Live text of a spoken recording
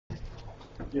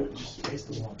Yo, just face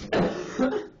the wall.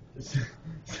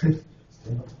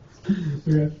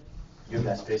 Okay. You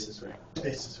guys face this way.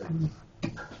 Face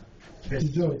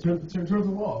this way. Turn towards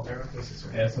the wall. Everyone face this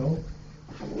way. Asshole.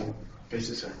 Face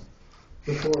this way.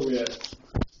 Before we at?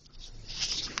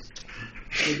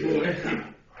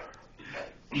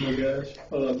 Oh my gosh.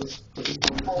 Hold on.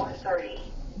 4:30.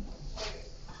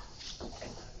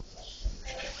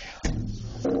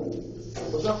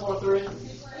 What's up, 4-3?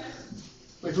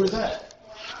 Wait, who's that?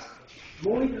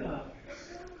 Monica.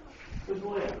 Where's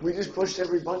Monica? We just pushed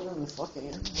every button on the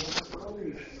fucking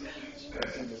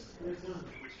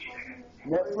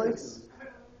Netflix?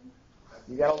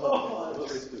 You got all the...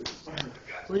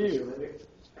 Who are you?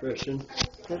 Christian.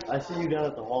 I see you down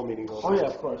at the hall meeting. Oh yeah,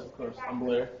 of course. I'm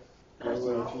Blair. I'm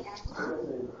Blair, dude.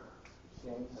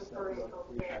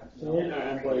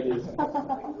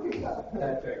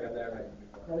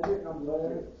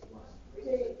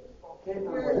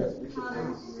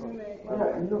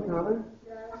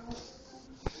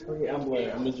 Okay, I'm Blair.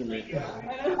 I'm the roommate.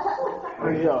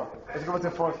 Where you go? Let's go to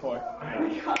the fourth floor.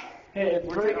 Hey,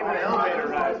 We're taking an elevator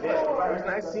ride. Yeah, it was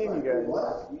nice seeing you guys.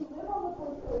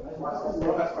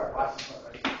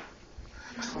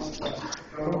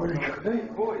 Hey,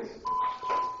 boys.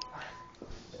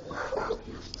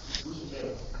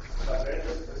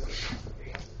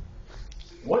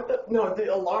 What the? No, the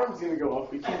alarm's gonna go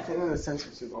off. We can't sit in the sensor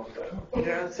too long.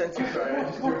 Yeah, the sensor's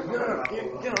right. No,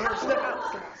 step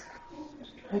out.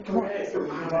 Hey, come on.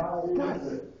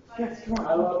 Yes, come on.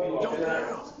 I love you. Don't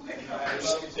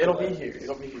It'll be here.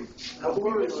 Oh, we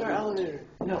missed our elevator.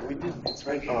 No, we didn't. It's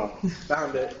right. Oh,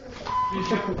 found it.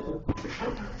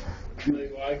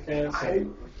 Like, why can't I?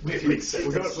 Wait, We're going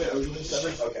to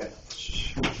 7? Okay.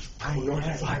 We're going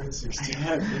to 5 and 16. I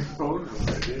have your phone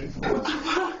number, dude.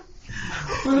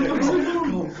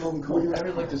 Calm. I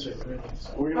really like this way.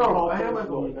 No, I have my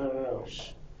phone. No.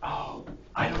 Oh,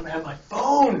 I don't have my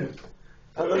phone.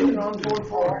 I left it on board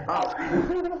for.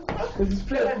 This is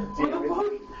Flip.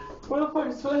 What the fuck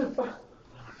is Flip?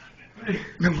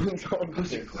 No one's on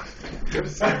pushing.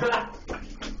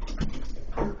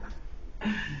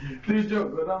 Please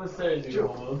don't go down the stairs, you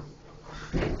homo.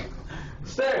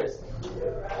 Stairs!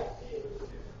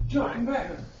 Joe, come back.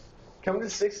 Come to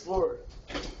the 6th floor.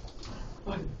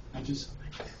 What? I just.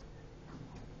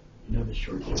 You know the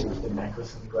short hair with the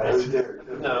necklace and the glasses?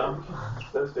 No.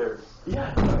 Those there.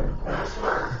 Yeah.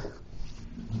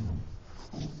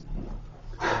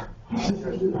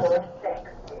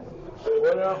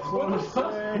 What else?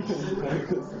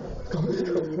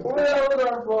 What else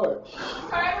our floor?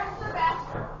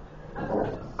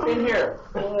 In here.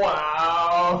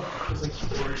 Wow.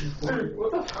 Dude,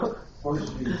 what the fuck?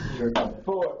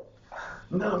 4.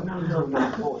 No, not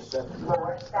 4-7.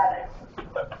 4-7.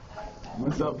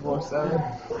 What's up,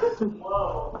 4-7?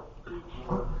 Whoa.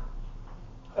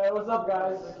 Hey, what's up,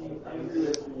 guys?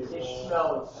 It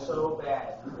smells so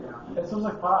bad. It smells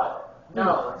like pot.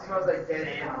 No, it smells like dead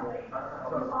animal.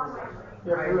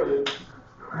 Yeah, really.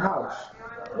 House.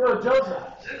 Yo, Joseph.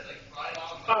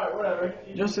 Alright, whatever.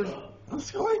 Joseph,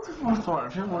 let's go right to the 4th floor. I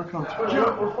feel more comfortable.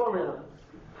 We're 4 now.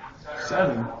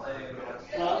 7.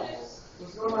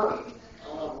 What's going on?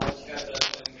 Oh,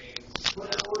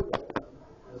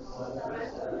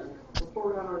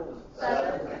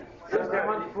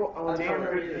 damn,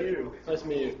 good to you. Nice to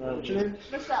meet you. What's your name?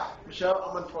 Michelle. Michelle,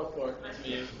 I'm on 4th floor. Nice to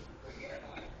meet you.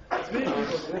 Nice to meet you.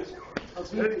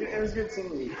 It was good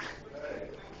seeing you.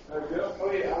 Oh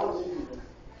yeah, I want to see you.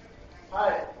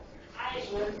 Hi. Hi.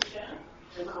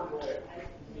 I'm Blair.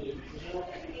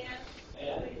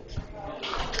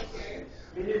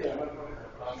 Me neither.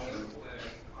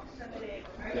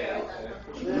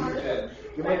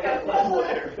 You make that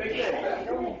Blair. Big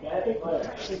Blair.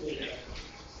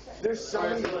 There's so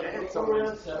many bands on Somewhere it.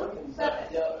 on 7.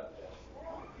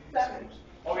 7.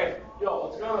 Okay, yo,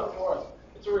 let's go on the 4th.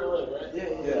 That's where we live, right? Yeah.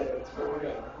 Let's go. We're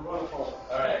going on the 4th.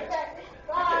 Alright.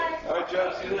 Bye. Alright,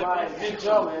 Joe. See you later. Bye. Hey,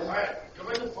 Joe, man. Alright, come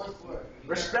back to the 4th floor.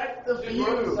 Respect the Dude, we're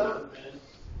on the view. 7th, man.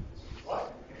 What?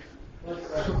 Yeah, I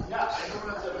know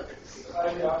we're on 7th.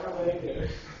 Alright, yeah, I'll come back here.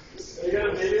 Are you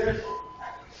gonna be here?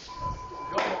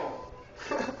 Go home.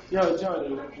 Yo, Joe,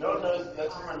 dude. No,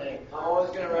 that's my name. I'm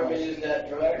always gonna remember you as that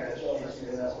direct.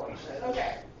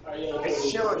 Okay.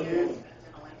 It's chill, dude.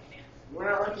 We're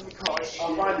not liking the car.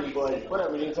 I'll find you, but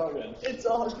whatever, you can talk then. It's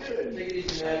all good. Take it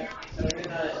easy, man. Have a good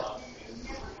night.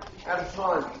 Have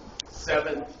fun.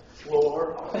 7th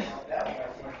floor.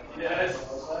 Yes.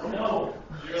 No.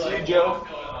 See you, Joe.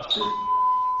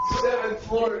 7th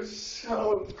floor is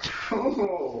so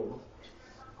cool.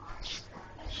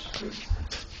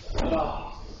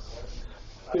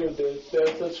 Dude,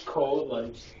 there's such cold,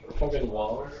 like, fucking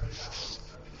walls.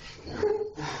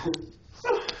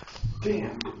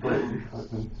 Damn.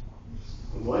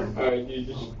 What? Alright, dude,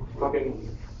 just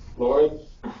fucking Lord.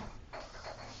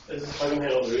 This is fucking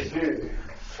Hail Louis. Dude.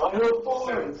 I heard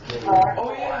four.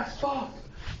 Oh yeah, fuck.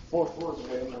 4-4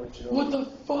 is okay. What the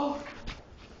fuck?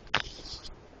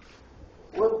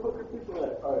 Where the fuck are people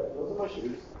at? Alright, those are my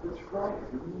shoes. What's wrong?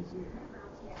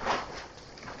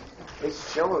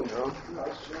 It's chilling, bro.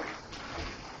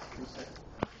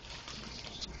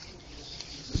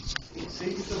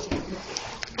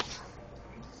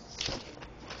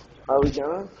 Are we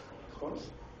done?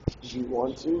 Do you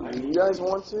want to? Do you guys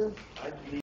want to?